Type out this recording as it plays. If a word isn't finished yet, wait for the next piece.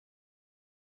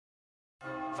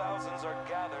thousands are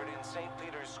gathered in St.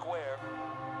 Peter's Square.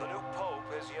 The new pope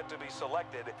has yet to be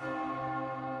selected.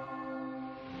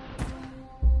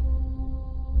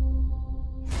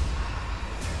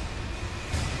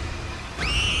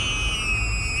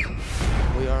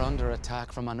 We are under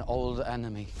attack from an old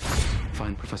enemy.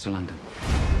 Find Professor London.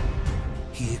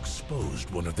 He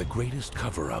exposed one of the greatest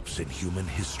cover-ups in human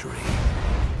history.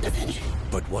 Da Vinci.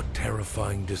 But what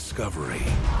terrifying discovery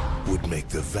would make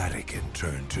the Vatican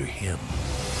turn to him?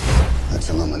 That's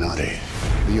Illuminati.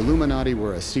 The Illuminati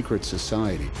were a secret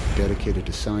society dedicated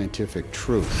to scientific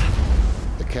truth.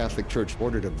 The Catholic Church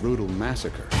ordered a brutal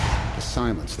massacre to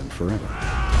silence them forever.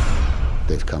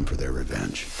 They've come for their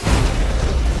revenge.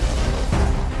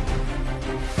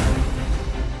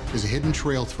 There's a hidden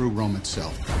trail through Rome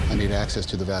itself. I need access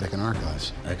to the Vatican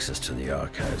archives. Access to the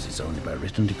archives is only by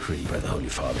written decree by the Holy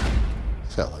Father.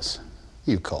 Fellas,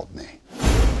 you called me.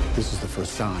 This is the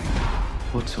first sign.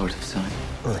 What sort of sign?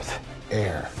 Earth,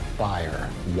 air, fire,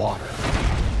 water.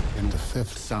 And the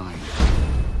fifth sign.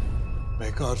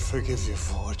 May God forgive you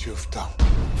for what you've done.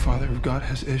 Father, if God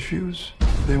has issues,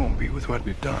 they won't be with what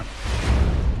we've done.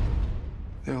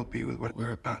 They'll be with what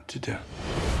we're about to do.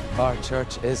 Our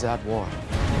church is at war.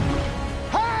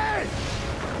 Hey!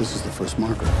 This is the first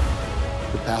marker.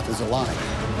 The path is alive.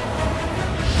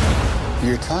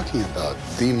 You're talking about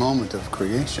the moment of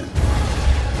creation.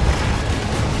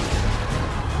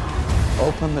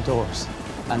 Open the doors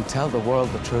and tell the world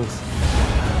the truth.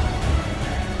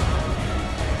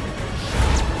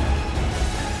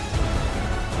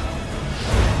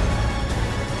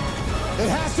 It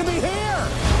has to be here!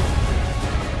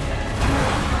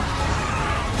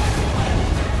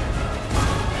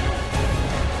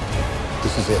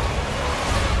 This is it.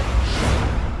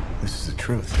 This is the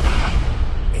truth.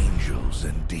 Angels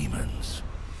and demons.